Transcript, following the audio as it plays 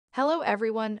Hello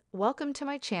everyone, welcome to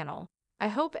my channel. I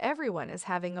hope everyone is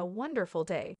having a wonderful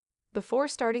day. Before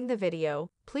starting the video,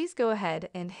 please go ahead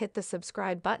and hit the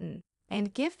subscribe button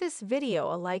and give this video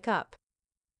a like up.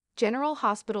 General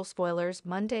Hospital spoilers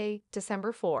Monday,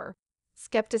 December 4.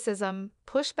 Skepticism,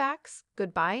 pushbacks,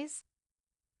 goodbyes.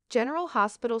 General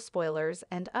Hospital spoilers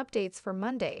and updates for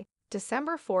Monday,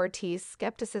 December 4 tease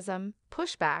skepticism,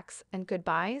 pushbacks, and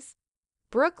goodbyes.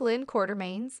 Brooklyn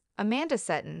Quartermaines, Amanda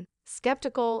Setton,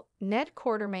 skeptical, Ned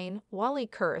Quartermaine, Wally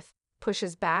Kurth,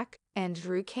 pushes back, and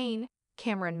Drew Kane,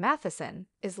 Cameron Matheson,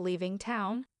 is leaving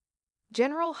town.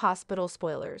 General Hospital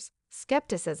spoilers,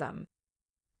 skepticism.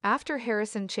 After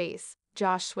Harrison Chase,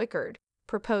 Josh Swickard,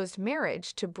 proposed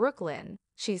marriage to Brooklyn,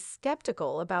 she's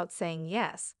skeptical about saying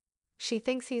yes. She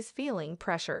thinks he's feeling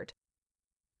pressured.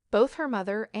 Both her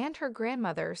mother and her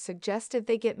grandmother suggested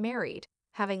they get married,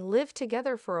 having lived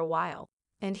together for a while,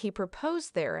 and he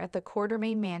proposed there at the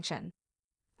Quartermaine mansion.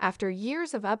 After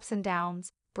years of ups and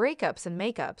downs, breakups and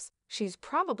makeups, she's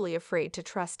probably afraid to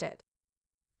trust it.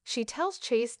 She tells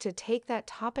Chase to take that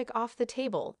topic off the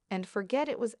table and forget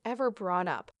it was ever brought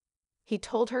up. He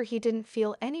told her he didn't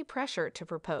feel any pressure to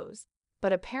propose,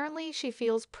 but apparently she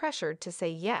feels pressured to say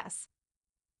yes.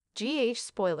 GH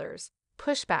spoilers,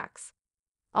 pushbacks.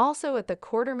 Also at the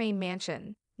Quartermaine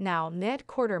mansion, now Ned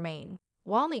Quartermaine,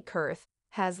 Wally Kurth,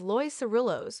 has Lois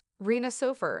Cerullo's Rena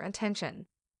Sofer attention.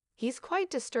 He's quite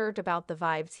disturbed about the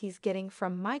vibes he's getting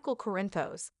from Michael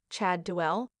Corinthos, Chad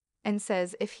Duell, and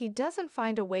says if he doesn't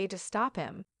find a way to stop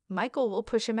him, Michael will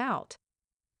push him out.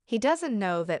 He doesn't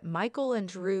know that Michael and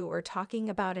Drew are talking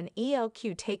about an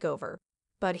ELQ takeover,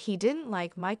 but he didn't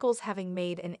like Michael's having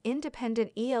made an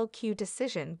independent ELQ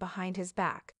decision behind his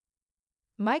back.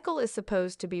 Michael is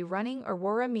supposed to be running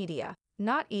Aurora Media,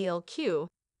 not ELQ,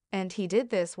 and he did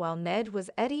this while Ned was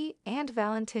Eddie and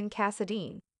Valentin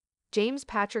Cassadine. James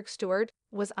Patrick Stewart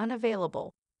was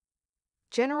unavailable.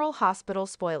 General Hospital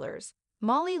spoilers.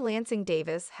 Molly Lansing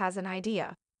Davis has an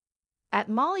idea. At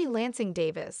Molly Lansing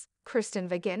Davis, Kristen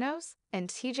Vagenos, and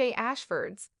TJ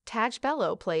Ashford's Taj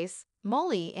Bello place,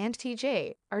 Molly and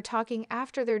TJ are talking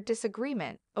after their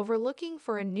disagreement over looking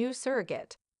for a new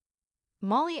surrogate.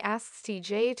 Molly asks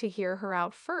TJ to hear her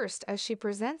out first as she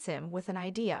presents him with an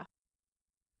idea.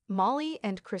 Molly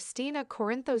and Christina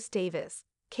Corinthos Davis,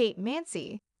 Kate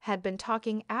Mancy, had been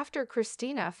talking after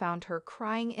Christina found her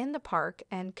crying in the park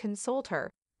and consoled her,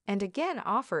 and again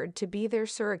offered to be their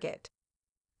surrogate.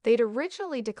 They'd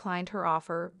originally declined her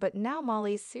offer, but now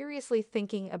Molly's seriously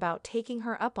thinking about taking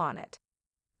her up on it.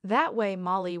 That way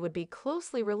Molly would be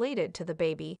closely related to the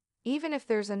baby, even if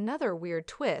there's another weird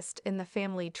twist in the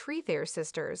family tree. Their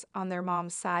sisters on their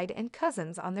mom's side and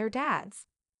cousins on their dad's.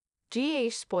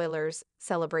 GH spoilers,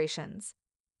 celebrations.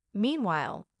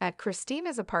 Meanwhile, at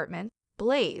Christina's apartment,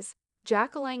 Blaze,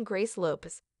 Jacqueline Grace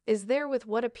Lopez, is there with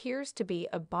what appears to be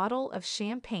a bottle of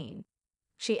champagne.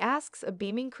 She asks a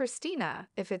beaming Christina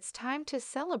if it's time to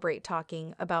celebrate,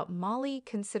 talking about Molly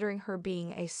considering her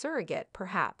being a surrogate,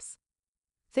 perhaps.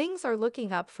 Things are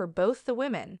looking up for both the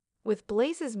women, with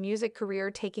Blaze's music career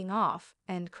taking off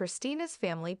and Christina's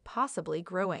family possibly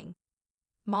growing.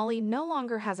 Molly no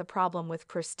longer has a problem with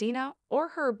Christina or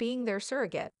her being their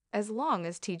surrogate, as long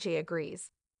as TJ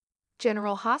agrees.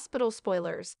 General Hospital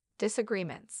spoilers,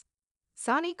 disagreements.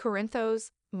 Sonny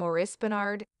Corinthos, Maurice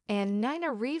Bernard, and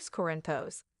Nina Reeves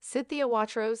Corinthos, Cynthia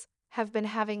Watros, have been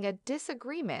having a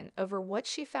disagreement over what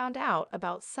she found out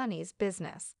about Sonny's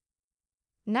business.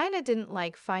 Nina didn't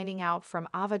like finding out from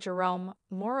Ava Jerome,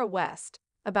 Maura West,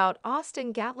 about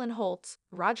Austin Gatlin Holt's,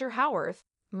 Roger Howarth,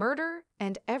 murder,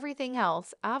 and everything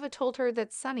else Ava told her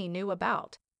that Sonny knew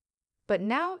about. But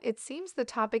now it seems the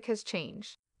topic has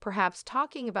changed, perhaps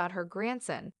talking about her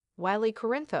grandson, Wiley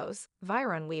Corinthos,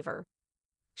 Viron Weaver.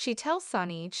 She tells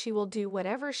Sonny she will do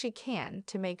whatever she can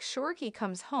to make sure he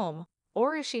comes home,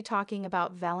 or is she talking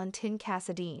about Valentin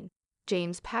Cassadine,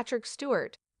 James Patrick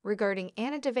Stewart, regarding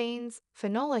Anna Devane's,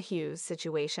 Finola Hughes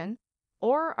situation,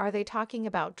 or are they talking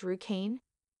about Drew Kane?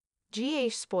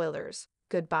 GH spoilers,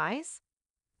 goodbyes?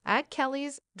 At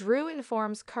Kelly's, Drew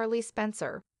informs Carly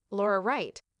Spencer, Laura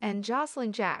Wright, and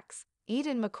Jocelyn Jacks,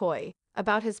 Eden McCoy,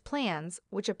 about his plans,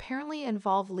 which apparently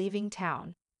involve leaving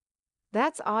town.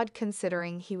 That's odd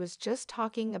considering he was just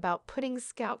talking about putting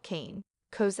Scout Kane,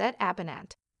 Cosette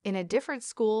Abinant, in a different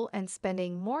school and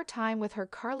spending more time with her.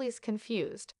 Carly's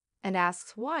confused and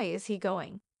asks why is he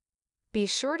going. Be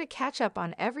sure to catch up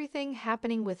on everything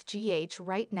happening with GH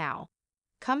right now.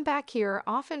 Come back here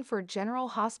often for General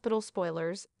Hospital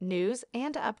spoilers, news,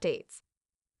 and updates.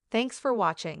 Thanks for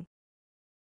watching.